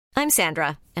I'm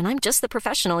Sandra, and I'm just the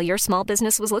professional your small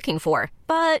business was looking for.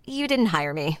 But you didn't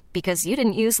hire me because you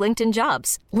didn't use LinkedIn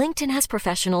Jobs. LinkedIn has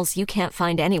professionals you can't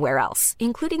find anywhere else,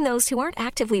 including those who aren't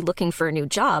actively looking for a new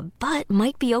job, but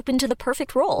might be open to the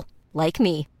perfect role, like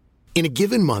me. In a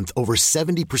given month, over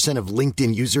 70% of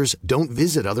LinkedIn users don't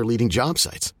visit other leading job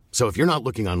sites. So if you're not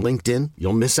looking on LinkedIn,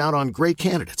 you'll miss out on great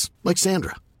candidates like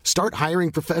Sandra. Start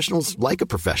hiring professionals like a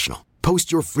professional.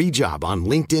 Post your free job on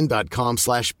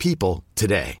linkedin.com/people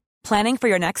today. Planning for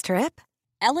your next trip?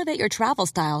 Elevate your travel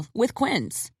style with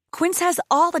Quince. Quince has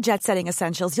all the jet-setting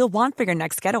essentials you'll want for your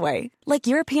next getaway, like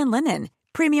European linen,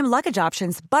 premium luggage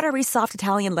options, buttery soft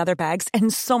Italian leather bags,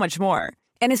 and so much more.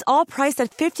 And is all priced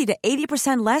at 50 to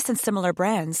 80% less than similar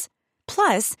brands.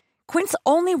 Plus, Quince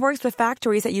only works with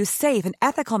factories that use safe and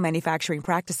ethical manufacturing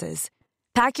practices.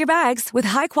 Pack your bags with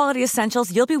high-quality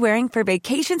essentials you'll be wearing for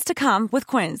vacations to come with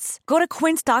Quince. Go to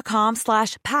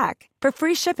quince.com/pack for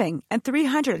free shipping and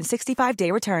 365-day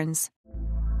returns.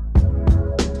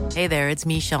 Hey there, it's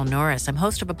Michelle Norris. I'm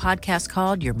host of a podcast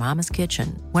called Your Mama's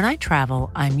Kitchen. When I travel,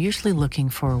 I'm usually looking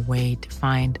for a way to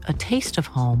find a taste of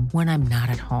home when I'm not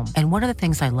at home. And one of the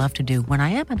things I love to do when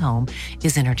I am at home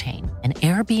is entertain. And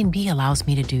Airbnb allows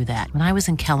me to do that. When I was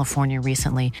in California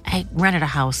recently, I rented a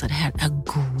house that had a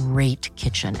great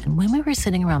kitchen. And when we were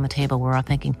sitting around the table, we were all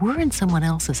thinking, we're in someone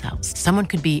else's house. Someone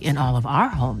could be in all of our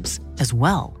homes as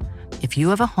well. If you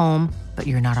have a home, but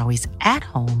you're not always at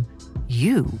home,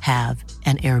 you have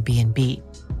an Airbnb.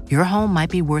 Your home might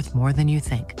be worth more than you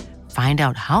think. Find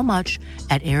out how much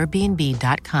at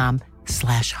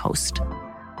airbnb.com/host.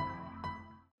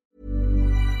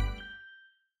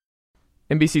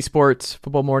 NBC Sports,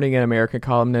 Football Morning and American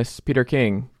columnist Peter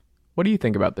King. What do you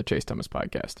think about the Chase Thomas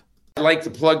podcast? I'd like to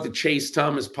plug the Chase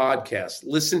Thomas podcast.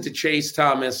 Listen to Chase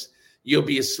Thomas. You'll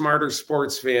be a smarter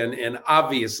sports fan and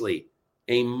obviously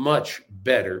a much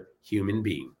better human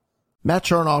being. Matt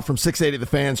Chernoff from 680 The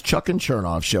Fans, Chuck and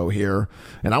Chernoff Show here.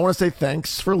 And I want to say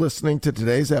thanks for listening to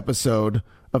today's episode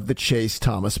of the Chase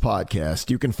Thomas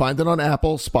Podcast. You can find it on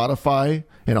Apple, Spotify,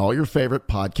 and all your favorite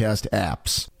podcast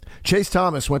apps. Chase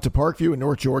Thomas went to Parkview in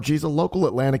North Georgia. He's a local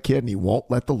Atlanta kid, and he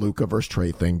won't let the Luka versus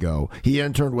Trey thing go. He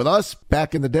interned with us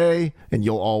back in the day, and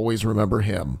you'll always remember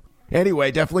him.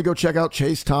 Anyway, definitely go check out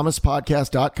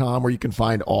ChaseThomasPodcast.com, where you can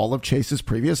find all of Chase's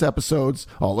previous episodes,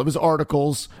 all of his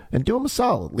articles, and do him a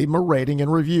solid. Leave him a rating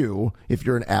and review if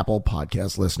you're an Apple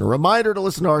Podcast listener. Reminder to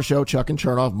listen to our show, Chuck and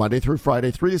Chernoff, Monday through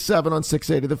Friday, 3 to 7 on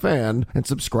 680 The Fan, and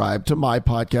subscribe to my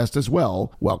podcast as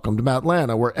well. Welcome to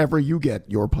Atlanta, wherever you get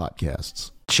your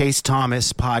podcasts. The Chase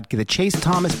Thomas Podcast.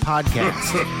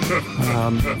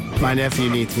 My nephew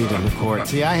needs me to record.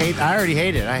 See, I already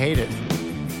hate it. I hate it.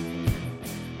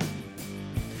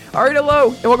 All right,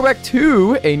 hello, and welcome back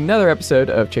to another episode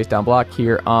of Chase Down Block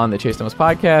here on the Chase Thomas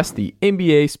Podcast, the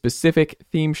NBA-specific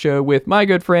theme show with my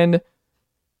good friend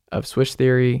of Swish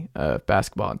Theory, of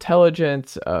Basketball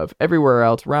Intelligence, of everywhere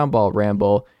else, Roundball,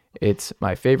 Ramble. It's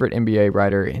my favorite NBA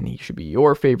writer, and he should be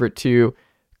your favorite too,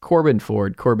 Corban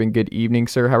Ford. Corban, good evening,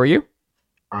 sir. How are you?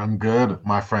 I'm good,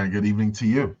 my friend. Good evening to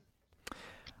you.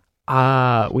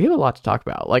 We have a lot to talk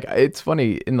about. Like, it's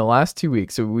funny, in the last 2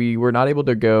 weeks, so we were not able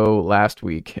to go last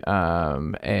week,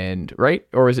 and right?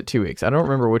 Or was it 2 weeks? I don't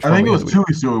remember which one. I think it was 2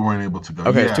 weeks ago we weren't able to go.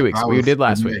 Okay, it's 2 weeks. We did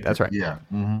last week. That's right. Yeah.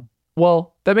 Mm-hmm.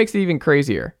 Well, that makes it even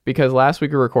crazier because last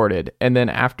week we recorded, and then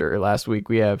after last week,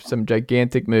 we have some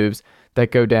gigantic moves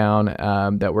that go down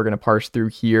that we're going to parse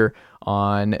through here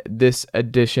on this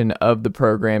edition of the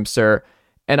program, sir.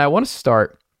 And I want to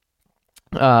start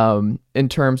in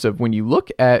terms of when you look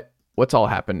at what's all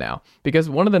happened now, because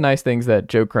one of the nice things that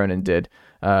Joe Cronin did,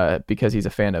 because he's a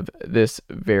fan of this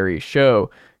very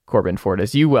show, Corban Ford,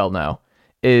 as you well know,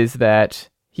 is that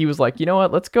he was like, you know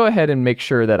what, let's go ahead and make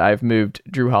sure that I've moved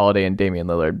Drew Holiday and Damian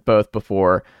Lillard both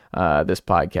before this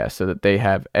podcast so that they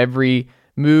have every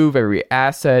move, every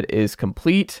asset is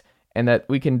complete, and that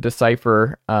we can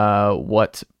decipher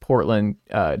what Portland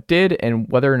did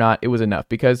and whether or not it was enough.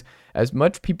 Because as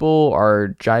much people are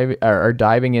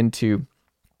diving into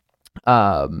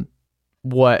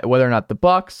whether or not the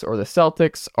Bucks or the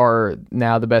Celtics are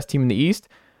now the best team in the East,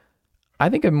 I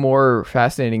think a more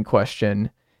fascinating question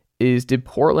is, did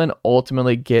Portland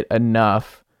ultimately get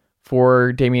enough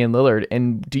for Damian Lillard?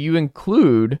 And do you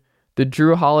include the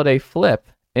Drew Holiday flip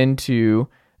into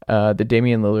the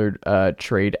Damian Lillard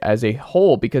trade as a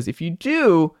whole? Because if you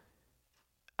do,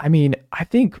 I mean, I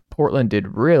think Portland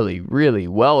did really, really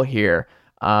well here.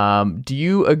 Do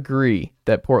you agree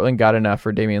that Portland got enough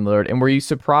for Damian Lillard? And were you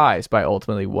surprised by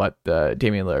ultimately what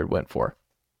Damian Lillard went for?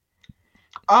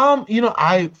 For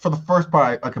the first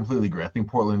part, I completely agree. I think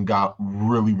Portland got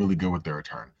really, really good with their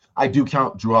return. I do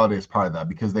count Drew Holiday as part of that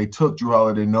because they took Drew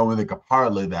Holiday knowing they could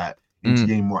parlay that into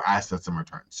getting more assets in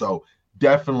return. So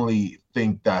definitely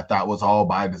think that was all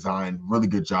by design. Really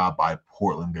good job by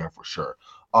Portland there for sure.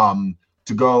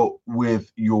 To go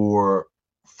with your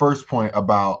first point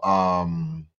about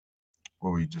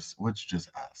what you just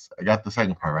asked. I got the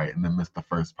second part right and then missed the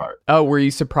first part. Oh, were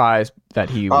you surprised that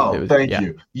he? Thank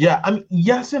you. Yeah, I mean,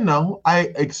 yes and no.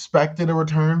 I expected a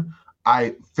return.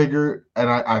 I figured, and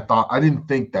I thought, I didn't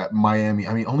think that Miami.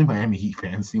 I mean, only Miami Heat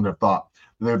fans seem to have thought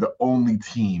they're the only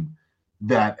team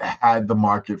that had the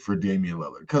market for Damian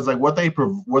Lillard, because like what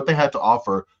they had to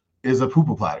offer is a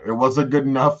poo-poo platter. It wasn't good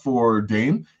enough for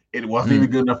Dame. It wasn't even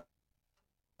good enough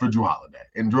for Drew Holiday.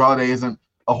 And Drew Holiday isn't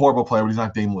a horrible player, but he's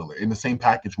not Dame Lillard. In the same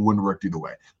package, wouldn't work either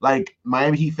way. Like,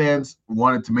 Miami Heat fans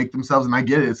wanted to make themselves, and I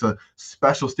get it, it's a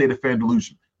special state of fan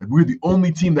delusion. Like, we're the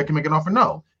only team that can make an offer.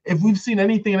 No. If we've seen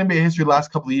anything in NBA history the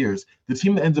last couple of years, the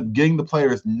team that ends up getting the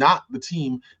player is not the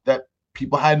team that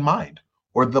people had in mind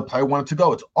or the player wanted to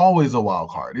go. It's always a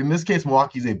wild card. In this case,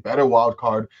 Milwaukee's a better wild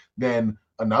card than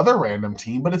another random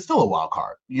team, but it's still a wild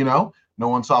card. You know, no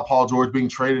one saw Paul George being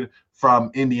traded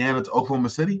from Indiana to Oklahoma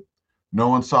City. No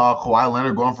one saw Kawhi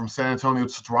Leonard going from San Antonio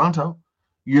to Toronto.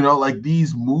 You know, like,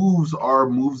 these moves are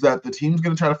moves that the team's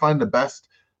going to try to find the best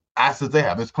assets they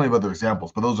have. There's plenty of other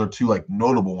examples, but those are two like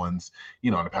notable ones,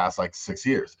 you know, in the past like 6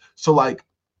 years. So like,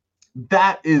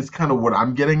 that is kind of what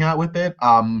I'm getting at with it.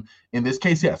 In this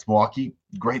case, yes, Milwaukee,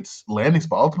 great landing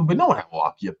spot ultimately, but no one had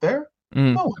Milwaukee up there.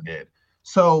 No one did.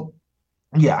 So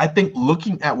yeah, I think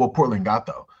looking at what Portland got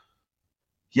though,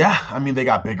 yeah, I mean, they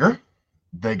got bigger,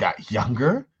 they got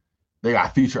younger, they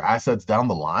got future assets down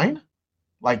the line.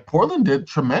 Like, Portland did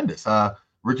tremendous.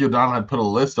 Ricky O'Donnell had put a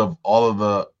list of all of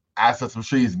the assets. I'm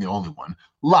sure he's the only one.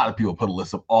 A lot of people put a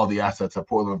list of all the assets that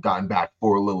Portland have gotten back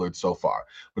for Lillard so far.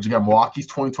 But you got Milwaukee's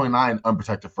 2029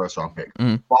 unprotected first-round pick.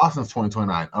 Boston's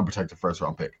 2029 unprotected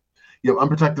first-round pick. You have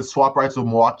unprotected swap rights with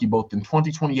Milwaukee both in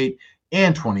 2028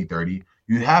 and 2030.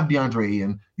 You have DeAndre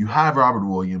Ayton. You have Robert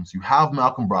Williams. You have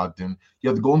Malcolm Brogdon. You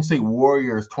have the Golden State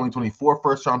Warriors 2024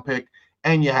 first-round pick.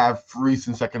 And you have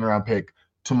recent second-round pick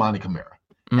Toumani Camara.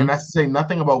 And that's to say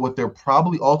nothing about what they're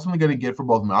probably ultimately going to get for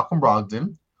both Malcolm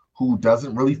Brogdon, who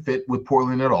doesn't really fit with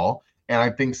Portland at all, and I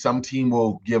think some team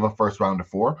will give a first rounder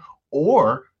for,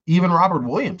 or even Robert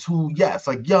Williams, who, yes,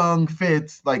 like, young,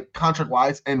 fits, like,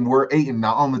 contract-wise, and we're Ayton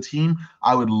not on the team.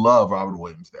 I would love Robert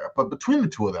Williams there. But between the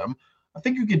two of them, I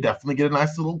think you could definitely get a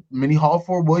nice little mini haul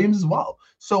for Williams as well.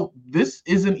 So this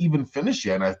isn't even finished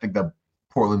yet, and I think that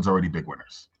Portland's already big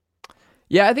winners.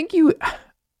 Yeah, I think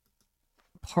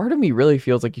part of me really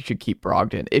feels like you should keep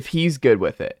Brogdon if he's good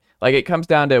with it. Like, it comes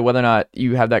down to whether or not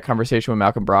you have that conversation with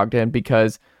Malcolm Brogdon,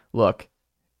 because look,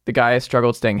 the guy has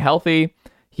struggled staying healthy.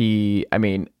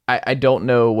 I don't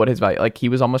know what his value, like, he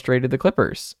was almost traded to the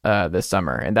Clippers this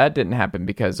summer, and that didn't happen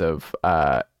because of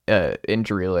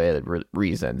injury related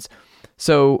reasons.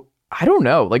 So I don't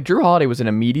know, like, Drew Holiday was an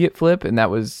immediate flip and that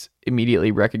was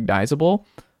immediately recognizable.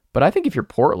 But I think if you're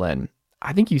Portland,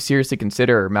 I think you seriously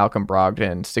consider Malcolm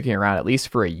Brogdon sticking around at least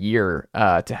for a year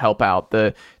to help out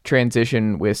the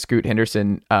transition with Scoot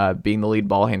Henderson being the lead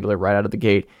ball handler right out of the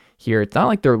gate here. It's not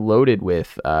like they're loaded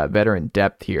with veteran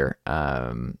depth here.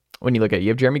 When you look at it, you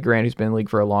have Jeremy Grant, who's been in the league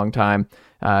for a long time.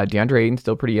 DeAndre Ayton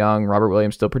still pretty young. Robert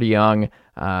Williams still pretty young.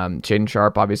 Shaedon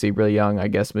Sharpe, obviously really young. I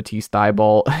guess Matisse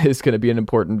Thybulle is going to be an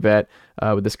important vet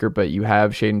with this group, but you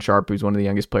have Shaedon Sharpe, who's one of the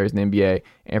youngest players in the NBA.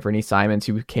 Anthony Simons,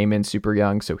 who came in super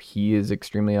young, so he is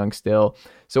extremely young still.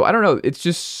 So I don't know. It's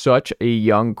just such a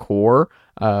young core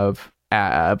of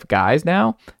guys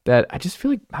now that I just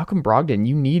feel like Malcolm Brogdon,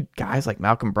 you need guys like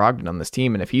Malcolm Brogdon on this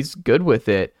team. And if he's good with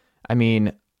it, I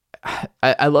mean,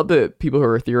 I love the people who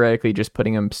are theoretically just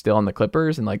putting him still on the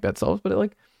Clippers and like that solves, but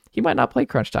like, he might not play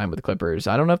crunch time with the Clippers.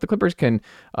 I don't know if the Clippers can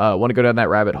want to go down that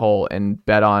rabbit hole and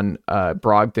bet on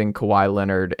Brogdon, Kawhi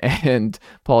Leonard, and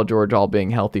Paul George all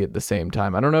being healthy at the same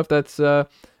time. I don't know if that's or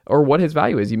what his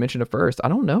value is. You mentioned a first. I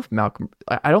don't know if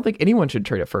I don't think anyone should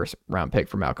trade a first round pick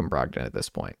for Malcolm Brogdon at this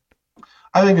point.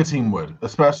 I think a team would,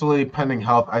 especially pending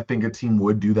health. I think a team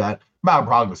would do that. Malcolm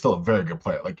Brogdon is still a very good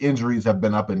player. Like, injuries have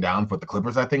been up and down for the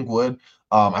Clippers, I think would.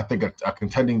 I think a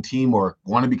contending team or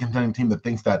wannabe contending team that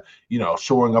thinks that, you know,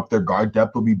 shoring up their guard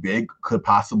depth will be big could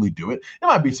possibly do it. There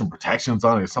might be some protections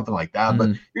on it or something like that, but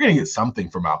you're going to get something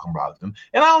for Malcolm Brogdon.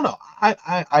 And I don't know.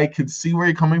 I could see where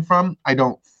you're coming from. I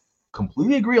don't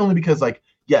completely agree, only because, like,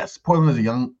 yes, Portland is a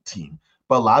young team,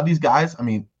 but a lot of these guys, I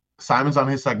mean, Simon's on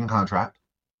his second contract.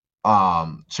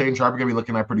 Shaedon Sharpe are going to be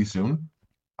looking at pretty soon.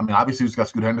 I mean, obviously, we've got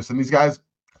Scoot Henderson. These guys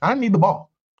kind of need the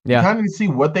ball. Yeah. You kind of need to see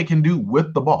what they can do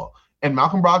with the ball. And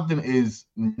Malcolm Brogdon is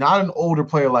not an older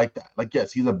player like that. Like,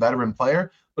 yes, he's a veteran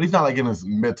player, but he's not like in his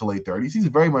mid to late 30s. He's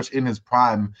very much in his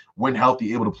prime when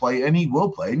healthy, able to play, and he will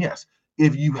play. And yes,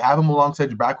 if you have him alongside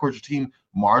your backcourt, your team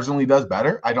marginally does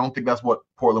better. I don't think that's what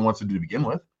Portland wants to do to begin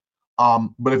with.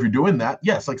 But if you're doing that,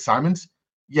 yes, like Simons,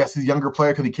 yes, he's a younger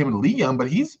player because he came in the league young, but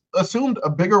he's assumed a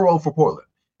bigger role for Portland.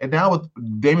 And now with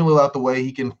Damian Lillard out the way,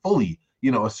 he can fully,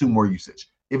 assume more usage.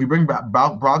 If you bring back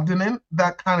Brogdon in,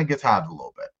 that kind of gets halved a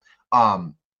little bit.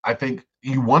 I think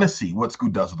you want to see what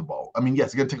Scoot does with the ball. I mean, yes,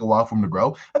 it's going to take a while for him to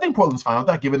grow. I think Portland's fine with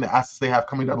that, given the assets they have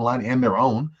coming down the line and their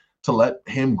own, to let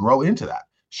him grow into that.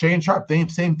 Shane Sharp,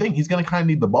 same thing. He's going to kind of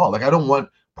need the ball. Like, I don't want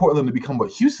Portland to become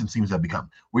what Houston seems to have become.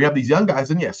 We have these young guys,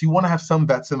 and yes, you want to have some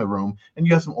vets in the room, and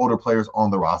you have some older players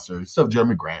on the roster. So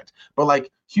Jeremy Grant. But,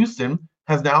 like, Houston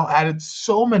has now added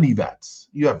so many vets.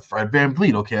 You have Fred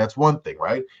VanVleet. Okay, that's one thing,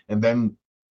 right? And then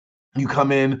you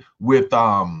come in with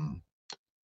Dylan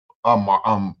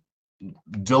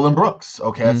Brooks.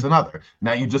 Okay, that's another.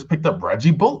 Now you just picked up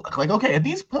Reggie Bullock. Like, okay, at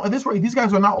this rate, these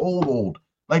guys are not old.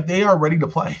 Like, they are ready to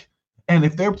play. And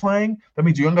if they're playing, that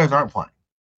means your young guys aren't playing.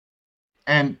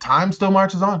 And time still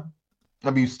marches on. I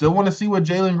mean, you still want to see what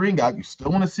Jalen Green got. You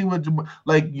still want to see what,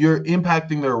 like, you're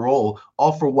impacting their role.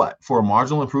 All for what? For a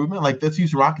marginal improvement? Like, this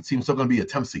Houston Rockets team is still going to be a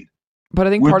 10th seed. But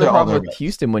I think part of the problem with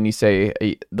Houston, when you say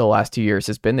the last 2 years,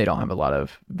 has been they don't have a lot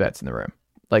of vets in the room.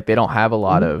 Like, they don't have a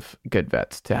lot of good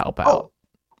vets to help out. Oh,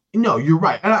 no, you're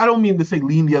right. And I don't mean to say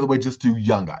lean the other way, just do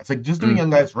young guys. Like, just doing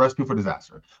young guys recipe for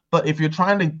disaster. But if you're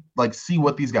trying to, like, see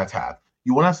what these guys have,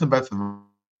 you want to have some vets in the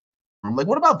room. Like,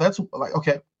 what about vets? Like,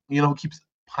 okay, who keeps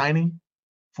pining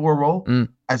for a role?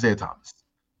 Isaiah Thomas.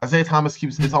 Isaiah Thomas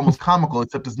it's almost comical,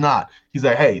 except it's not. He's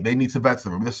like, hey, they need some vets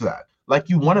in the room, this or that. Like,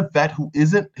 you want a vet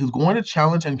who's going to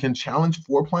challenge and can challenge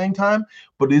for playing time,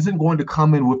 but isn't going to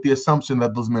come in with the assumption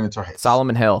that those minutes are his.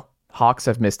 Solomon Hill. Hawks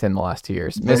have missed him the last 2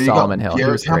 years. Missed Solomon Hill.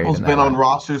 Garrett Temple's been on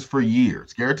rosters for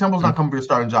years. Garrett Temple's not coming for a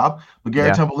starting job, but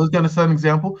Garrett Temple is going to set an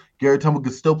example. Garrett Temple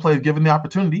could still play if given the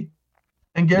opportunity.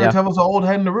 And Garrett Temple's an old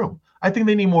head in the room. I think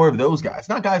they need more of those guys,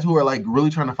 not guys who are like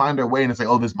really trying to find their way and say,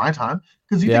 oh, this is my time.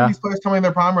 Because you think these players coming in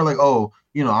their prime are like, oh,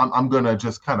 I'm going to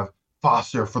just kind of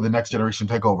foster for the next generation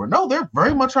takeover. No, they're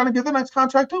very much trying to get the next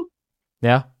contract too.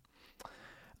 Yeah.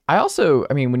 I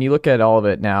mean, when you look at all of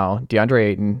it now, DeAndre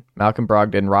Ayton, Malcolm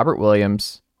Brogdon, Robert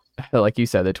Williams, like you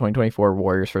said, the 2024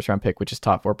 Warriors first round pick, which is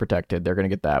top 4 protected. They're going to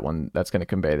get that one. That's going to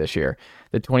convey this year.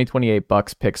 The 2028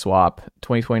 Bucks pick swap,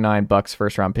 2029 Bucks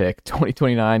first round pick,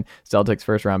 2029 Celtics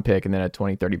first round pick, and then a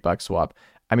 2030 Bucks swap.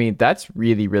 I mean, that's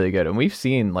really, really good. And we've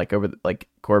seen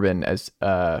Corban as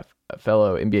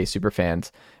fellow NBA super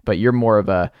fans, but you're more of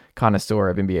a connoisseur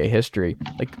of NBA history.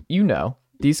 Like,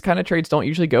 these kind of trades don't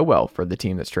usually go well for the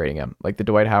team that's trading them. Like the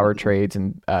Dwight Howard trades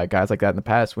and guys like that in the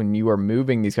past, when you are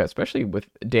moving these guys, especially with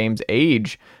Dame's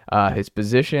age, his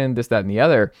position, this, that, and the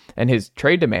other, and his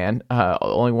trade demand,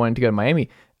 only wanting to go to Miami.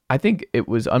 I think it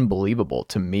was unbelievable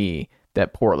to me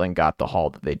that Portland got the haul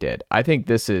that they did. I think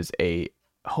this is a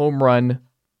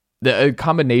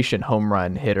combination home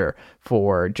run hitter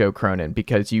for Joe Cronin,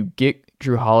 because you get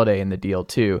Drew Holiday in the deal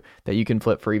too, that you can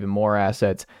flip for even more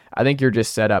assets. I think you're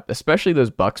just set up, especially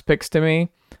those Bucks picks to me,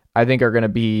 I think are going to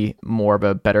be more of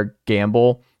a better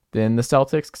gamble than the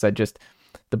Celtics, because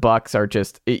the Bucks are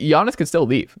Giannis can still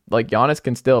leave. Like, Giannis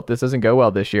can still, if this doesn't go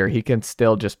well this year, he can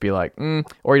still just be like,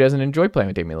 or he doesn't enjoy playing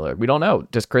with Damian Lillard. We don't know.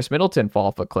 Does Chris Middleton fall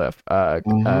off a cliff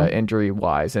injury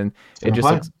wise? And it just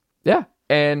looks,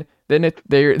 and then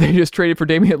they just traded for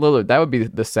Damian Lillard. That would be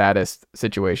the saddest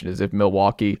situation, is if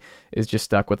Milwaukee is just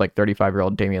stuck with like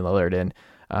 35-year-old Damian Lillard and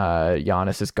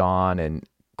Giannis is gone and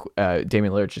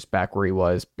Damian Lillard's just back where he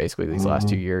was basically these last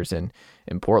 2 years in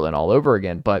Portland all over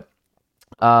again. But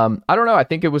I don't know. I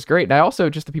think it was great. And I also,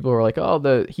 just the people who are like, oh,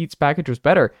 the Heat's package was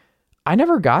better. I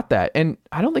never got that. And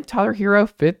I don't think Tyler Hero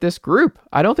fit this group.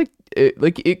 I don't think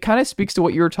it kind of speaks to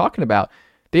what you were talking about.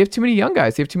 They have too many young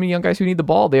guys. They have too many young guys who need the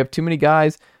ball. They have too many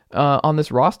guys on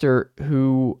this roster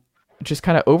who just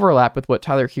kind of overlap with what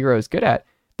Tyler Hero is good at.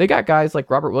 They got guys like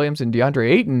Robert Williams and DeAndre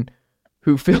Ayton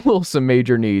who fill some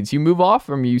major needs. You move off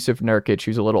from Yusuf Nurkic,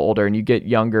 who's a little older, and you get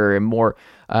younger and more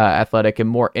athletic and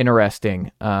more interesting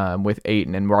with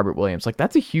Ayton and Robert Williams. Like,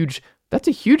 that's a huge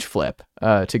flip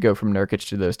to go from Nurkic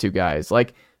to those two guys.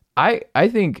 Like, I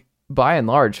think by and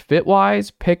large,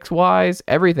 fit-wise, picks-wise,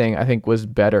 everything I think was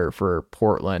better for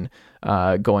Portland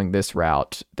going this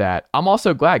route. That I'm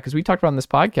also glad, because we talked about on this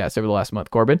podcast over the last month,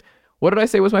 Corban. What did I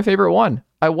say was my favorite one?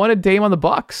 I wanted Dame on the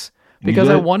Bucks because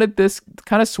I wanted this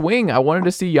kind of swing. I wanted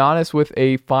to see Giannis with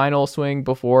a final swing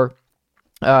before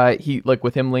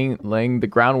with him laying the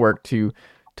groundwork to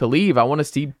to leave. I want to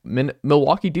see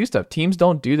Milwaukee do stuff. Teams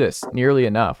don't do this nearly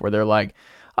enough where they're like,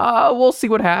 we'll see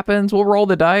what happens. We'll roll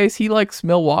the dice. He likes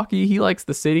Milwaukee. He likes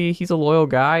the city. He's a loyal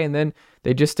guy. And then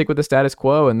they just stick with the status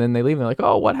quo and then they leave and they're like,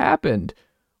 oh, what happened?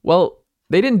 Well,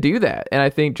 they didn't do that. And I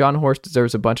think John Horst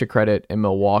deserves a bunch of credit in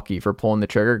Milwaukee for pulling the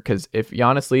trigger, because if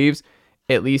Giannis leaves,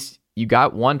 at least you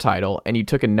got one title and you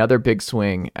took another big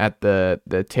swing at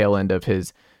the tail end of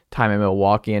his time in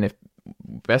Milwaukee. And if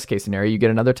best case scenario, you get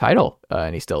another title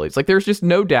and he still leaves. Like, there's just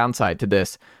no downside to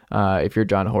this if you're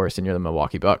John Horst and you're the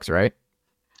Milwaukee Bucks, right?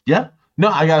 Yeah. No,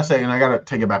 I got to say, and I got to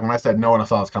take it back. When I said no one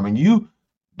saw this coming, you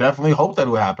definitely hoped that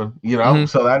it would happen,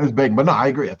 So that is big. But no, I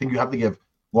agree. I think you have to give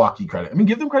Milwaukee credit. I mean,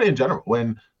 give them credit in general.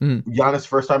 When Giannis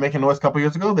first started making noise a couple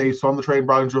years ago, they swung the trade and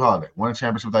brought in Drew Holiday, won a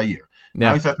championship that year. Yeah.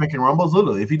 Now he starts making rumbles.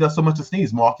 Literally, if he does so much to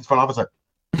sneeze, Milwaukee's front office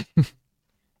like,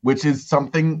 which is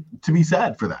something to be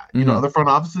said for that. Other front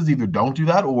offices either don't do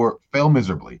that or fail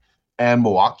miserably. And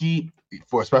Milwaukee,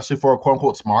 especially for a quote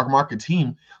unquote smart market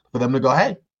team, for them to go,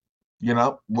 hey,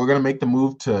 we're going to make the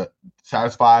move to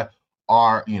satisfy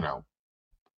our,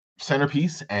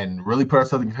 centerpiece and really put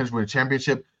ourselves in contention for a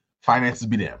championship. Finances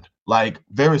be damned. Like,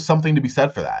 there is something to be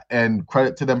said for that, and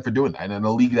credit to them for doing that. And in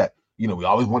a league that, we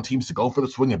always want teams to go for the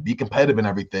swing and be competitive and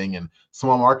everything, and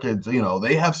small markets,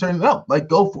 they have certain,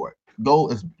 go for it.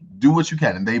 Do what you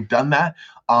can. And they've done that.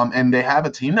 And they have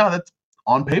a team now that's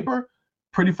on paper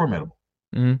pretty formidable.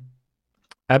 Mm-hmm.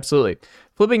 Absolutely.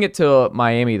 Flipping it to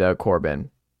Miami though,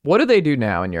 Corban, what do they do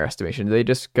now in your estimation? Do they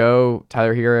just go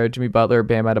Tyler Hero, Jimmy Butler,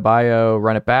 Bam Adebayo,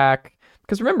 run it back?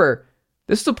 Because remember,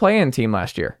 this is a play-in team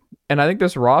last year. And I think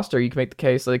this roster, you can make the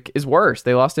case, is worse.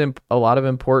 They lost a lot of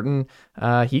important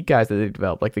Heat guys that they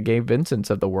developed, like the Gabe Vincents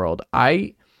of the world.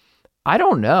 I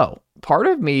don't know. Part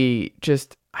of me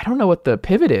just, I don't know what the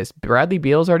pivot is. Bradley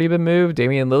Beal's already been moved.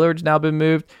 Damian Lillard's now been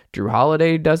moved. Drew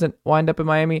Holiday doesn't wind up in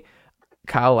Miami.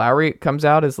 Kyle Lowry comes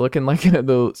out as looking like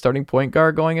the starting point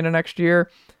guard going into next year.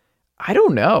 I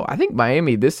don't know. I think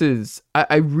Miami,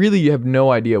 I really have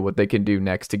no idea what they can do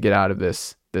next to get out of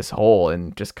this hole,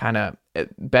 and just kind of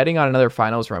betting on another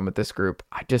finals run with this group.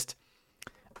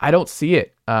 I don't see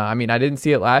it. I didn't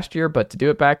see it last year, but to do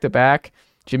it back to back,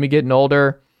 Jimmy getting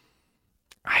older,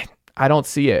 I don't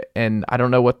see it, and I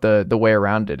don't know what the way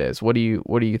around it is. What do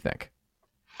you think?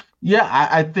 Yeah,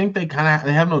 I think they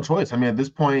have no choice. At this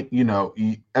point,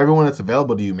 everyone that's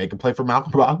available to you, make a play for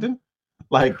Malcolm Brogdon.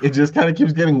 Like, it just kind of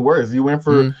keeps getting worse. You went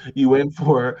for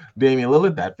Damian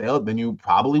Lillard, that failed. Then you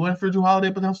probably went for Drew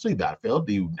Holiday, potentially, that failed.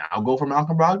 Do you now go for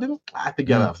Malcolm Brogdon? I think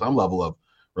you have some level of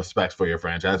respect for your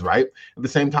franchise, right? At the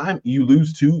same time, you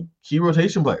lose two key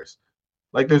rotation players.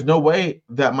 Like, there's no way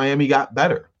that Miami got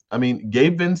better.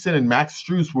 Gabe Vincent and Max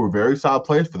Strus were very solid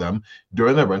players for them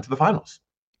during their run to the finals.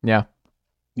 Yeah.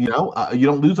 You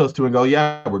don't lose those two and go,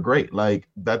 yeah, we're great. Like,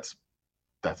 that's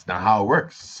not how it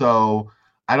works. So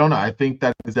I don't know. I think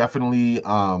that is definitely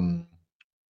a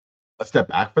step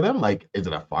back for them. Like, is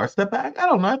it a far step back? I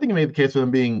don't know. I think it made the case for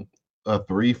them being a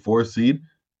 3-4 seed,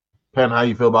 depending on how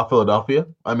you feel about Philadelphia.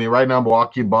 Right now,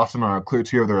 Milwaukee and Boston are a clear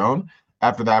tier of their own.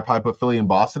 After that, I probably put Philly and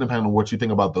Boston, depending on what you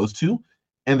think about those two.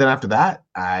 And then after that,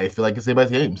 I feel like it's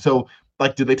anybody's game. So,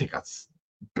 do they take a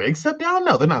big step down?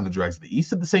 No, they're not in the dregs of the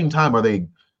East. At the same time, I didn't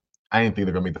think they're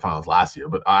going to make the finals last year,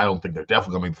 but I don't think they're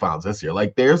definitely going to make the finals this year.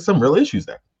 Like, there's some real issues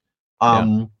there.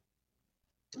 And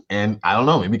I don't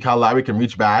know, maybe Kyle Lowry can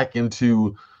reach back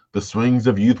into the swings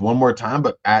of youth one more time,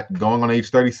 but at going on age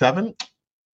 37,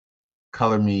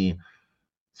 color me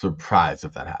surprised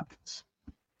if that happens.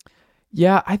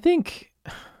 Yeah, I think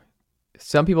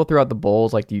some people throw out the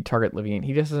Bulls, like, do you target Levine?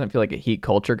 He just doesn't feel like a Heat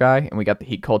culture guy, and we got the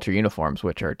Heat culture uniforms,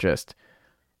 which are just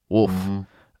woof.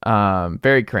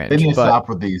 Very cringe. They need to stop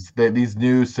with these. These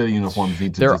new city uniforms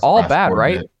need to. They're all bad,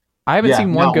 right? I haven't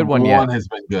seen one good one yet. One has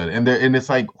been good, and it's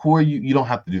like, who are you? You don't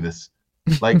have to do this.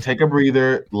 Like, take a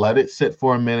breather, let it sit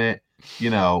for a minute.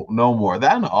 No more.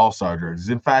 That and the All-Star jerseys.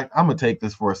 In fact, I'm gonna take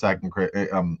this for a second,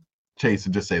 Chase,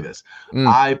 and just say this.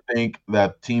 I think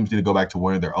that teams need to go back to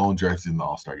wearing their own jerseys in the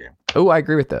All-Star game. Oh, I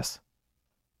agree with this.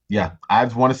 Yeah, I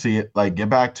just want to see it. Like, get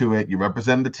back to it. You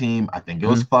represent the team. I think it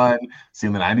was fun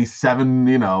seeing the '97,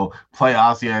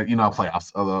 playoffs. Yeah,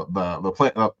 playoffs.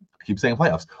 I keep saying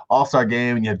playoffs. All-Star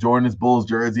game, and you have Jordan's Bulls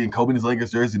jersey and Kobe's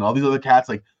Lakers jersey and all these other cats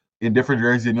like in different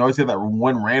jerseys. And you always get that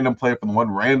one random player from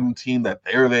one random team that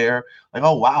they're there. Like,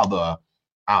 oh wow, the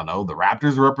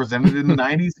Raptors are represented in the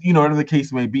 '90s. Whatever the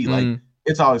case may be. Like,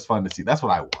 it's always fun to see. That's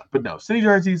what I want. But no, city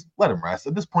jerseys, let them rest.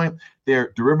 At this point,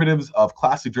 they're derivatives of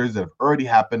classic jerseys that have already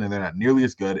happened, and they're not nearly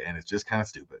as good, and it's just kind of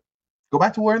stupid. Go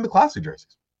back to wearing the classic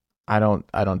jerseys. I don't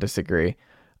disagree.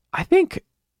 I think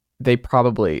they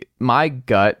probably, my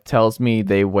gut tells me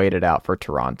they waited out for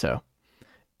Toronto.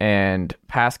 and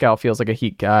Pascal feels like a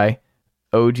Heat guy.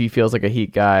 OG feels like a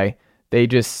Heat guy. They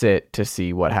just sit to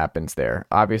see what happens there.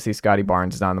 Obviously, Scotty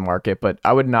Barnes is on the market, but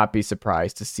I would not be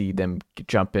surprised to see them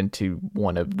jump into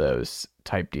one of those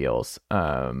type deals.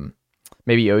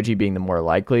 Maybe OG being the more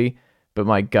likely, but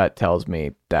my gut tells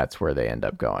me that's where they end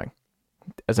up going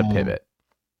as a pivot.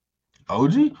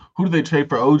 OG? Who do they trade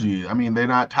for OG? I mean, they're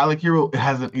not Tyler Hero.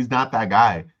 He's not that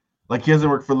guy. Like, he hasn't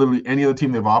worked for literally any other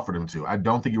team they've offered him to. I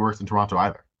don't think he works in Toronto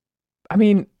either. I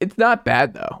mean, it's not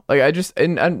bad though. Like,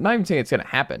 and I'm not even saying it's going to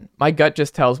happen. My gut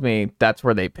just tells me that's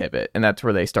where they pivot and that's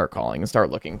where they start calling and start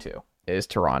looking to is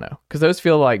Toronto, because those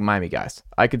feel like Miami guys.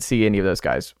 I could see any of those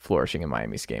guys flourishing in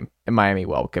Miami's game and Miami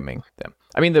welcoming them.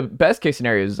 I mean, the best case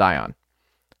scenario is Zion,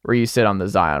 where you sit on the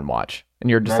Zion watch and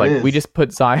you're just we just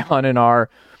put Zion in our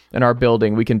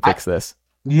building. We can fix this.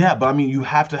 Yeah, but I mean, you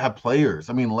have to have players.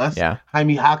 I mean,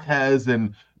 Jaime Jaquez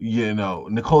and Nikola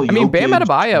Jokic. I mean, Bam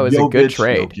Adebayo is a good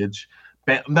trade.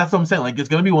 Bam, that's what I'm saying. Like, it's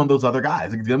going to be one of those other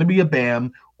guys. It's going to be a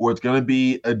Bam or it's going to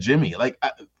be a Jimmy. Like,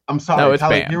 I'm sorry. No, it's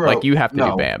Bam. Like, you have to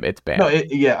do Bam. It's Bam. No,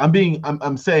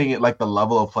 I'm saying it like the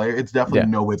level of player. It's definitely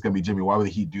no way it's going to be Jimmy. Why would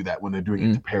the Heat do that when they're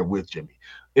doing it to pair with Jimmy?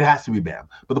 It has to be Bam.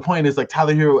 But the point is, like,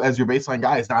 Tyler Hero as your baseline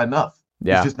guy is not enough.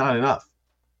 Yeah. It's just not enough.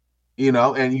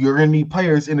 And you're going to need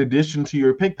players in addition to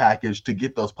your pick package to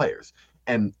get those players.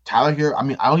 And Tyler Hero, I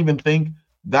mean, I don't even think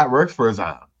that works for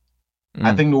Zion.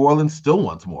 I think New Orleans still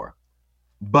wants more.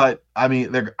 But I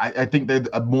mean, I think they're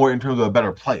more in terms of a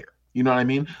better player. You know what I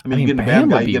mean? I mean, getting a Bam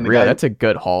guy, would be real. That's a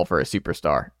good haul for a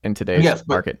superstar in today's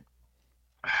market.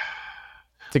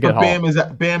 It's a good haul.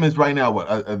 Bam is right now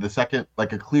the second,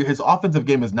 like, a clear. His offensive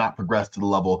game has not progressed to the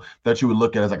level that you would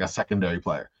look at as like a secondary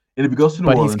player. And if he goes to New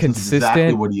Orleans, he's consistent.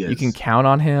 Exactly what he is. You can count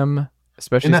on him,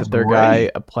 especially as a third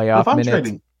guy, a playoff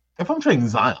minute. If I'm trading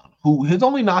Zion, who his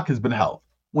only knock has been health.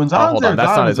 When Zion's hold on,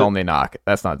 that's not his only knock.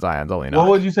 That's not Zion's only knock. What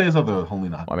would you say is the only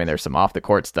knock? Well, I mean, there's some off the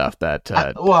court stuff that.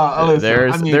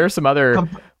 There's some other.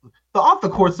 The off the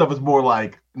court stuff is more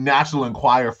like National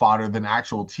Enquirer fodder than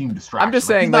actual team distraction. I'm just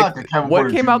saying, like what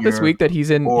came out this week that he's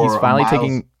finally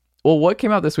taking. Well, what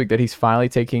came out this week that he's finally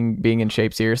taking being in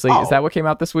shape seriously? Is that what came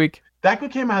out this week?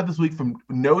 That came out this week from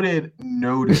noted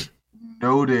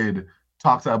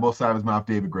talks out of both sides of his mouth,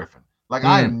 David Griffin. Like,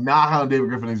 I am not how David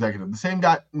Griffin executive. The same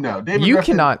guy. No, David Griffin. You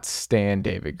cannot stand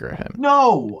David Griffin.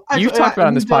 No. You've talked about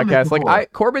on this podcast.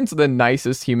 Like, Corban's the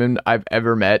nicest human I've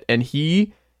ever met, and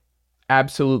he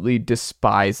absolutely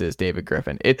despises David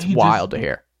Griffin. It's wild to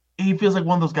hear. He feels like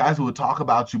one of those guys who would talk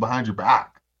about you behind your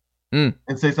back and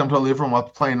say something totally different while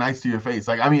playing nice to your face.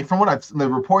 Like, I mean, from what the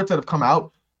reports that have come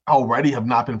out already have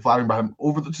not been flattering about him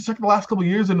over just like the last couple of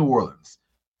years in New Orleans.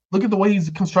 Look at the way he's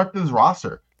constructed his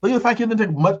roster. Look at the fact he didn't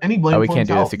take any blame. We can't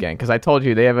do this again because I told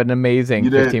you they have an amazing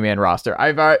 15-man roster.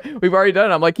 We've already done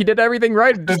it. I'm like, he did everything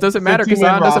right. It just doesn't matter because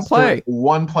Zion doesn't play.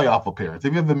 One playoff appearance.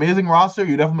 If you have an amazing roster,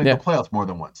 you definitely make the playoffs more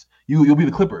than once. You'll be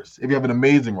the Clippers if you have an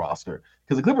amazing roster,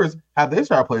 because the Clippers have their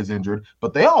star players injured,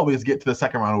 but they always get to the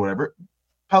second round or whatever.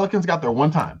 Pelicans got there one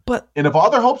time. And if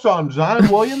all their hopes are on Zion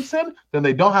Williamson, then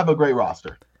they don't have a great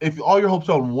roster. If all your hopes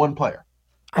are on one player.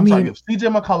 I'm sorry, you have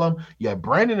CJ McCollum, you have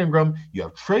Brandon Ingram, you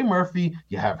have Trey Murphy,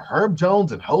 you have Herb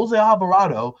Jones and Jose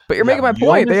Alvarado. But you're making my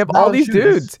point. They have all these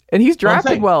dudes, and he's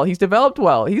drafted well. He's developed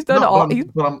well. He's done all.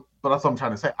 But that's what I'm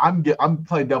trying to say. I'm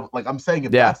playing devil. Like, I'm saying,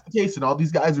 if that's the case and all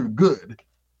these guys are good,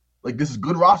 like, this is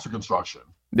good roster construction.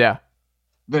 Yeah.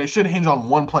 Then it should hinge on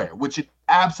one player, which it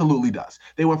absolutely does.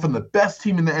 They went from the best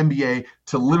team in the NBA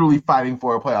to literally fighting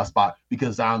for a playoff spot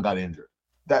because Zion got injured.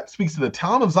 That speaks to the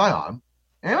talent of Zion.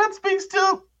 And that speaks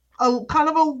to a kind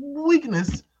of a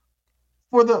weakness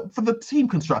for the team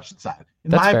construction side.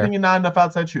 In my opinion, not enough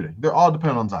outside shooting. They're all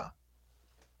dependent on Zion.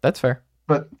 That's fair.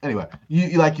 But anyway,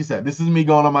 you like you said, this is me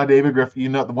going on my David Griffin. You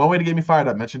know, the one way to get me fired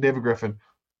up, mention David Griffin.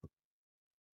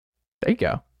 There you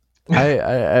go.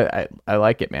 I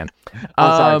like it, man.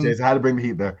 I'm sorry, Jason. I had to bring the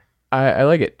heat there. I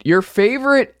like it. Your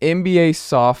favorite NBA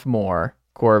sophomore,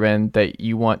 Corban, that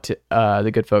you want to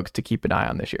the good folks to keep an eye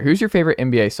on this year? Who's your favorite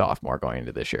NBA sophomore going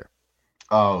into this year?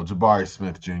 Oh, Jabari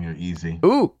Smith Jr. Easy.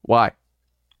 Ooh, why?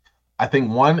 I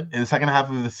think in the second half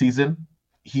of the season,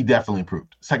 he definitely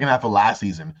improved. Second half of last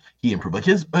season, he improved. Like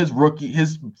his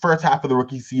first half of the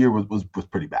rookie year was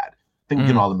pretty bad. I think we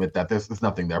can all admit that there's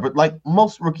nothing there. But like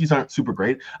most rookies aren't super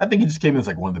great. I think he just came in as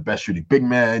like one of the best shooting big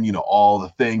men. You know, all the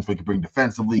things we could bring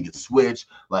defensively, get switch,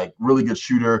 like really good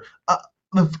shooter.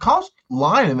 The college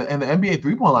line and the NBA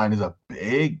 3-point line is a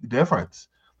big difference.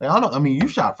 Like, you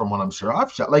shot from one, I'm sure.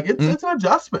 I've shot. Like, it's an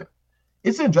adjustment.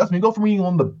 It's an adjustment. You go from being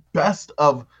on the best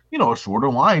of, a shorter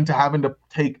line to having to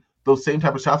take those same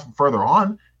type of shots from further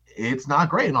on. It's not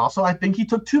great. And also, I think he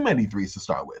took too many threes to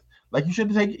start with. Like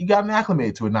you got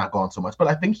acclimated to it not going so much. But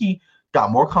I think he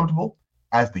got more comfortable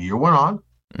as the year went on.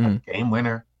 Game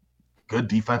winner, good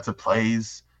defensive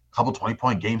plays, a couple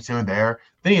 20-point games here and there.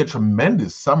 Then he had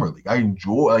tremendous summer league. I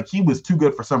enjoy, like, he was too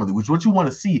good for summer league, which is what you want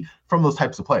to see from those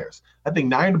types of players. I think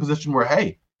now you're in a position where,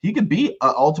 hey, he could be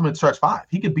an ultimate stretch 5.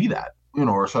 He could be that,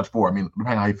 or stretch 4. I mean,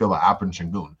 depending on how you feel about Alper and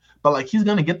Şengün. But, like, he's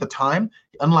going to get the time.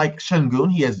 Unlike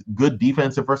Şengün, he has good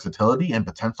defensive versatility and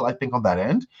potential, I think, on that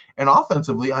end. And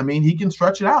offensively, I mean, he can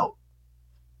stretch it out.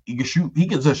 He can shoot.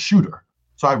 He is a shooter.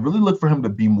 So I really look for him to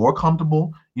be more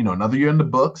comfortable, another year in the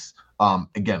books.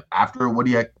 Again, after what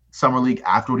he had summer league,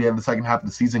 after what he had in the second half of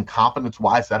the season,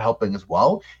 confidence-wise, that helping as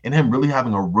well. And him really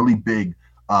having a really big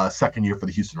second year for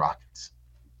the Houston Rockets.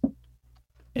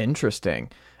 Interesting.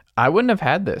 I wouldn't have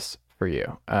had this for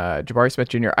you. Jabari Smith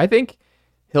Jr., I think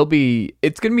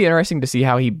it's going to be interesting to see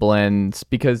how he blends,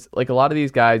 because like a lot of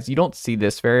these guys, you don't see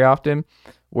this very often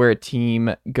where a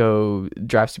team go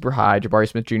draft super high. Jabari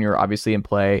Smith Jr. obviously in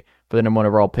play for the #1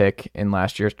 overall pick in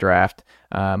last year's draft.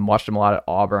 Watched him a lot at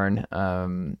Auburn.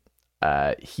 A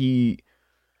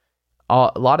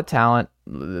lot of talent.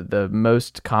 The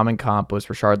most common comp was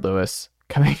Rashard Lewis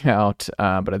coming out,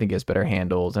 but I think he has better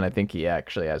handles, and I think he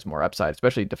actually has more upside,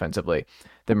 especially defensively,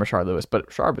 than Rashard Lewis. But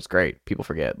Rashard was great. People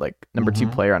forget, like, number 2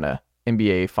 player on a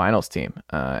NBA Finals team.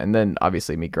 And then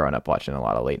obviously me growing up watching a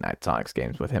lot of late night Sonics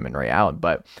games with him and Ray Allen.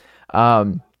 But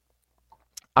I'm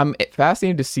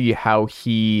fascinated to see how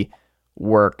he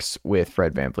works with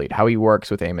Fred VanVleet, how he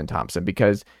works with Amen Thompson,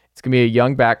 because it's going to be a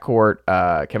young backcourt.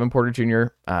 Kevin Porter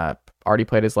Jr. Already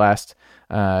played his last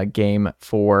game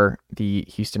for the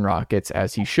Houston Rockets,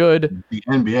 as he should. The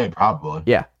NBA, probably.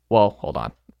 Yeah. Well, hold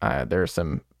on. There are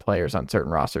some players on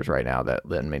certain rosters right now that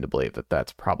led me to believe that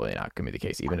that's probably not going to be the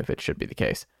case, even if it should be the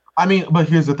case. I mean, but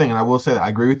here's the thing, and I will say that I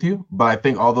agree with you, but I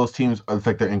think all those teams are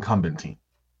like their incumbent team.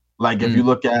 Like, if you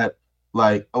look at,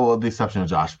 like, the exception of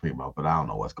Josh Primo, but I don't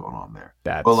know what's going on there.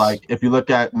 But, like, if you look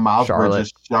at Miles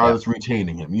Bridges, Charlotte's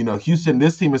retaining him. Houston,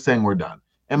 this team is saying we're done.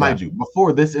 And mind you,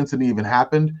 before this incident even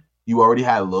happened, you already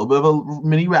had a little bit of a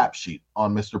mini rap sheet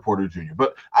on Mr. Porter Jr.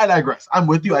 But I digress. I'm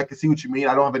with you. I can see what you mean.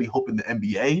 I don't have any hope in the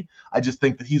NBA. I just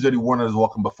think that he's already worn out his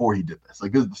welcome before he did this.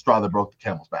 Like, this is the straw that broke the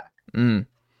camel's back.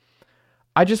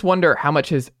 I just wonder how much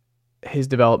his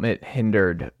development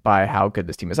hindered by how good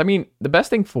this team is. I mean, the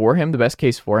best case for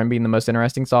him being the most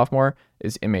interesting sophomore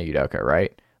is Ime Udoka,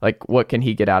 right? Like, what can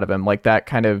he get out of him? Like, that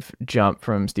kind of jump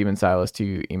from Steven Silas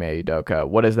to Ime Udoka,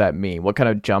 what does that mean? What kind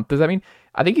of jump does that mean?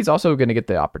 I think he's also going to get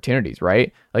the opportunities,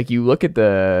 right? Like, you look at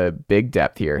the big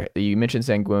depth here. You mentioned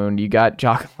Sengun. You got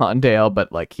Jock Landale,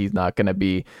 but, like, he's not going to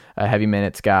be a heavy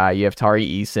minutes guy. You have Tari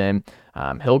Eason.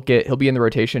 He'll be in the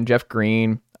rotation. Jeff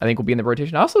Green, I think, will be in the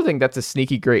rotation. I also think that's a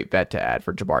sneaky great vet to add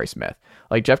for Jabari Smith.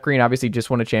 Like, Jeff Green obviously just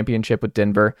won a championship with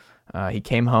Denver. He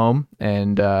came home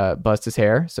and buzzed his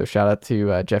hair. So shout out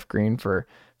to Jeff Green for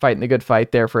fighting the good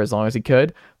fight there for as long as he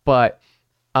could. But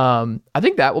I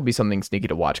think that will be something sneaky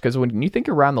to watch, because when you think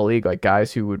around the league, like,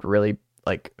 guys who would really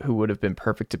who would have been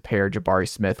perfect to pair Jabari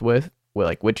Smith with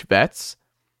like which vets,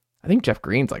 I think Jeff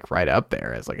Green's like right up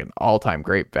there as like an all-time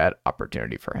great vet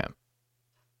opportunity for him.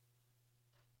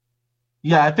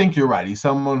 Yeah, I think you're right. He's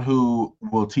someone who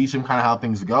will teach him kind of how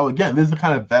things go. Again, this is the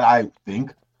kind of vet I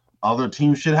think other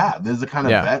teams should have. This is the kind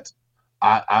of vet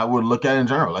I would look at in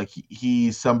general. Like,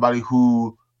 he's somebody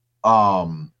who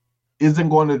isn't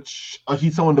going to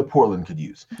he's someone that Portland could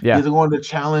use. He isn't going to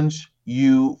challenge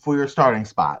you for your starting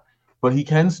spot, but he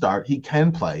can start, he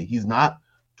can play. He's not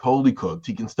totally cooked.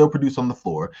 He can still produce on the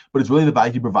floor, but it's really the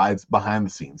value he provides behind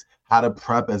the scenes. How to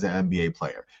prep as an NBA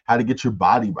player, how to get your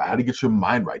body right, how to get your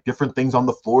mind right, different things on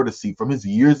the floor to see from his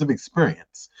years of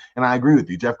experience. And I agree with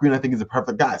you. Jeff Green, I think, is a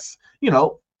perfect guy.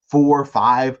 4 or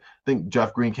 5. I think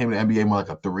Jeff Green came to the NBA more like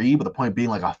a 3, but the point being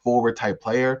like a forward type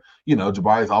player.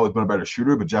 Jabari's always been a better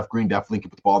shooter, but Jeff Green definitely can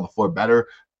put the ball on the floor better.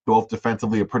 Both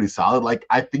defensively are pretty solid. Like,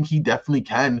 I think he definitely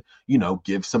can,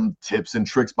 give some tips and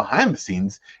tricks behind the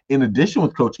scenes, in addition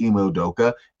with Coach Ime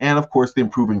Udoka, and of course the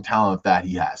improving talent that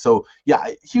he has. So yeah,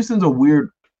 Houston's a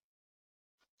weird,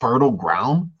 fertile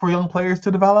ground for young players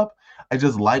to develop. I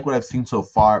just like what I've seen so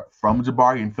far from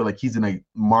Jabari and feel like he's in a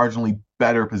marginally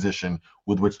better position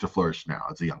with which to flourish now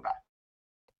as a young guy.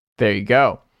 There you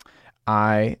go.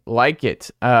 I like it.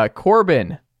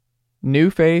 Corban, new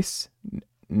face,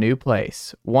 new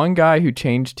place. One guy who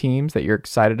changed teams that you're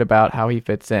excited about how he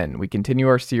fits in. We continue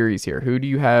our series here. Who do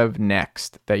you have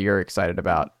next that you're excited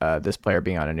about this player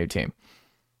being on a new team?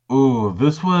 Ooh,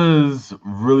 this was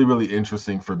really, really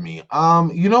interesting for me.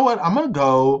 You know what? I'm going to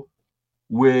go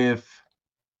with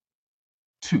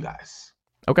 2 guys.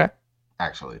 Okay.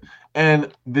 Actually.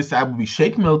 And this would be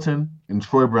Shake Milton and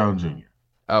Troy Brown Jr.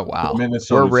 Oh, wow.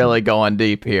 Minnesota We're really team. going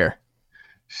deep here.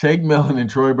 Shake Milton and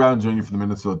Troy Brown Jr. for the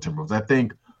Minnesota Timberwolves. I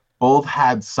think both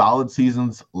had solid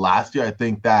seasons last year. I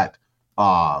think that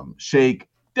Shake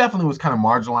definitely was kind of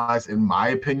marginalized, in my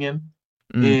opinion,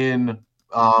 in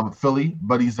Philly,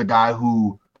 but he's a guy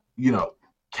who,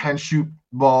 can shoot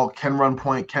ball, can run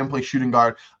point, can play shooting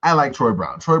guard. I like Troy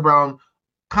Brown. Troy Brown,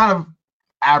 kind of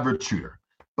average shooter.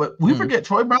 But we forget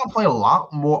Troy Brown played a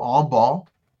lot more on ball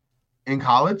in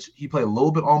college. He played a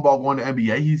little bit on ball going to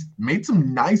NBA. He's made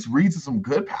some nice reads and some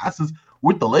good passes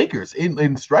with the Lakers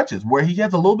in stretches where he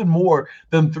has a little bit more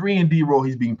than 3-and-D role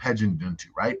he's being pigeoned into,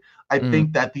 right? I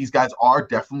think that these guys are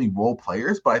definitely role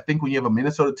players, but I think when you have a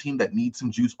Minnesota team that needs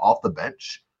some juice off the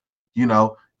bench,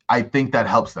 I think that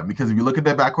helps them, because if you look at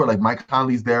their backcourt, like Mike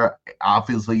Conley's there,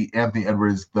 obviously Anthony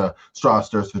Edwards, the straw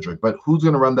stirs the drink, but who's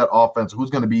going to run that offense? Who's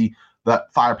going to be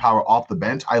that firepower off the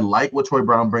bench? I like what Troy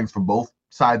Brown brings from both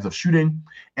sides of shooting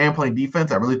and playing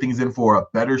defense. I really think he's in for a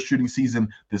better shooting season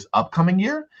this upcoming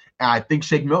year. And I think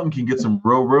Shake Milton can get some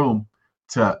real room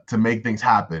to make things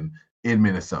happen in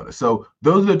Minnesota. So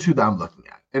those are the two that I'm looking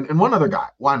at. And one other guy,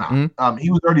 why not?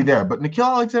 He was already there, but Nickeil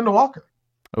Alexander-Walker.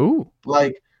 Ooh.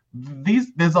 Like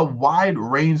there's a wide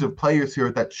range of players here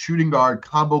at that shooting guard,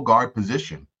 combo guard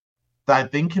position that I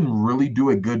think can really do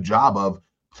a good job of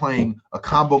playing a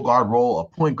combo guard role, a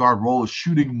point guard role, a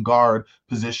shooting guard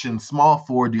position, small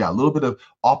forward. You got a little bit of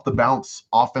off the bounce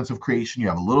offensive creation. You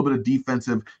have a little bit of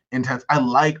defensive intense. I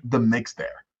like the mix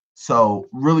there. So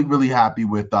really, really happy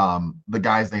with the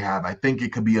guys they have. I think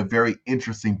it could be a very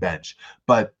interesting bench.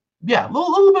 But yeah, a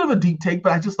little bit of a deep take,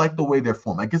 but I just like the way they're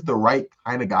formed. I guess the right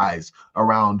kind of guys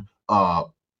around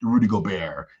Rudy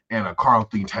Gobert and a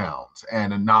Karl-Anthony Towns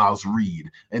and a Naz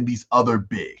Reid and these other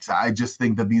bigs. I just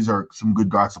think that these are some good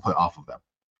guards to play off of them.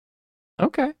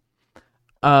 Okay.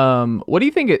 What do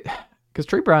you think because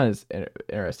Troy Brown is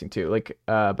interesting too.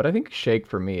 But I think Shake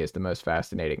for me is the most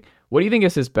fascinating. What do you think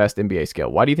is his best NBA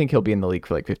skill? Why do you think he'll be in the league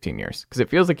for 15 years? Because it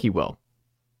feels like he will.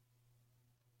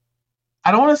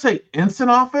 I don't want to say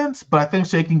instant offense, but I think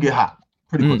Shake can get hot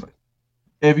pretty quickly.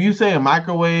 If you say a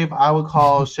microwave, I would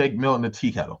call Shake Milton a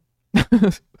tea kettle.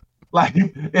 It'll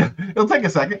take a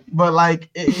second, but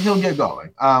he'll get going.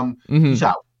 He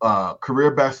shot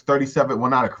career best 37. Well,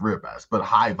 not a career best, but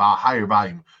higher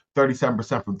volume,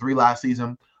 37% from three last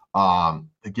season.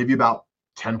 They give you about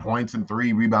 10 points and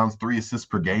 3 rebounds, 3 assists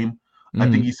per game. I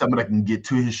think he's someone that can get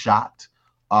to his shot.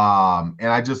 And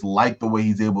I just like the way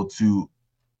he's able to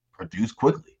produce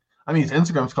quickly. I mean, his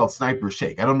Instagram's called Sniper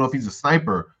Shake. I don't know if he's a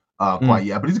sniper quite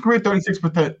yet, but he's a career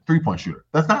 36% three-point shooter.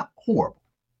 That's not horrible.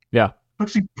 Yeah.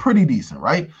 Actually pretty decent,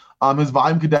 right? His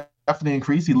volume could definitely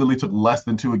increase. He literally took less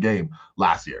than 2 a game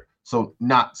last year. So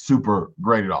not super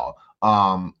great at all.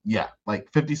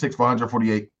 56 for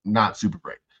 148, not super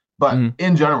great. But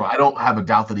in general, I don't have a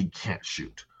doubt that he can't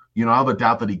shoot. I have a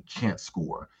doubt that he can't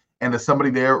score. And as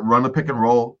somebody there, run the pick and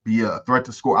roll, be a threat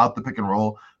to score out the pick and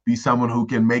roll, be someone who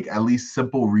can make at least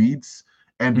simple reads,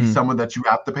 and be someone that you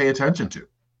have to pay attention to.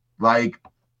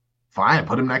 Fine,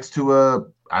 put him next to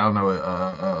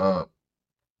a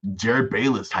Jared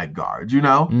Bayless type guard,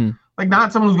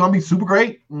 not someone who's going to be super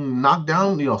great, knock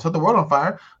down, set the world on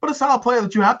fire, but a solid player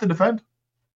that you have to defend.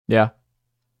 Yeah.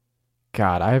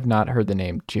 God, I have not heard the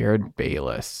name Jared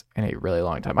Bayless in a really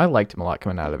long time. I liked him a lot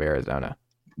coming out of Arizona.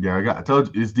 Yeah, I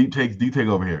told you, it's deep take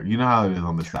over here. You know how it is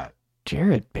on this side.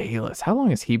 Jared Bayless, how long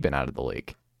has he been out of the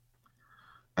league?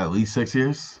 At least 6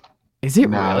 years. Is it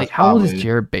really? How old is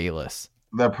Jared Bayless?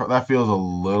 That feels a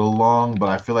little long, but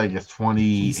I feel like it's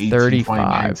 2018,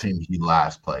 2019 he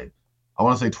last played. I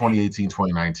want to say 2018,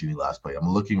 2019 he last played. I'm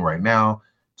looking right now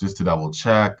just to double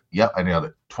check. Yep, I nailed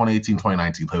it. 2018,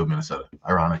 2019 played with Minnesota.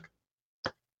 Ironic.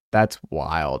 That's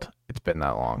wild. It's been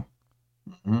that long.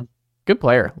 Good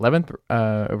player. 11th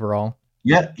overall.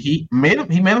 Yeah, he made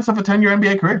himself a 10-year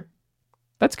NBA career.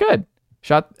 That's good. He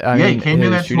came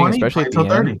in at shooting, 20, especially at the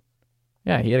 30. End.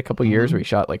 Yeah, he had a couple years where he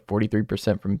shot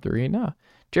 43% from 3. No,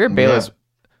 Jared Bayless,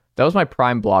 that was my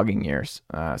prime blogging years.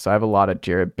 So I have a lot of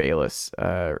Jared Bayless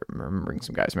remembering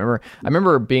some guys. I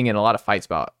remember being in a lot of fights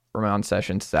about Ramon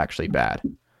Sessions is actually bad.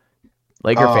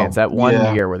 Laker fans, that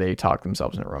one year where they talked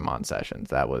themselves into Ramon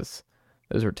Sessions, those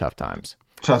were tough times.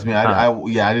 Trust me,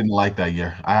 I didn't like that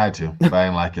year. I had to, but I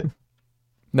didn't like it.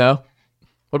 No?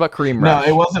 What about Kareem Rush?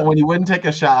 No, it wasn't. When you wouldn't take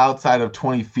a shot outside of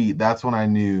 20 feet, that's when I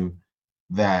knew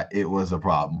that it was a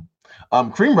problem.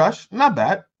 Kareem Rush, not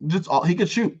bad. He could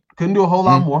shoot. Couldn't do a whole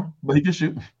lot more, but he could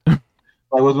shoot. It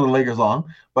wasn't with the Lakers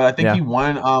long. But I think he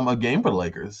won a game for the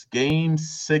Lakers. Game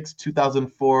 6,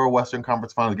 2004 Western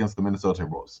Conference Finals against the Minnesota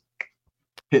Timberwolves.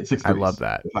 Hit 6 threes. I love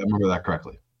that. If I remember that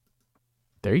correctly.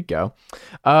 There you go.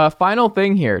 Final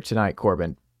thing here tonight,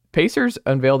 Corban. Pacers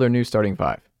unveil their new starting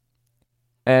five.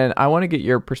 And I want to get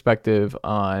your perspective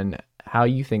on how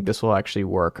you think this will actually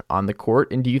work on the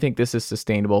court. And do you think this is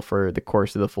sustainable for the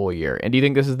course of the full year? And do you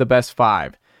think this is the best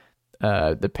five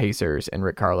the Pacers and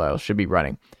Rick Carlisle should be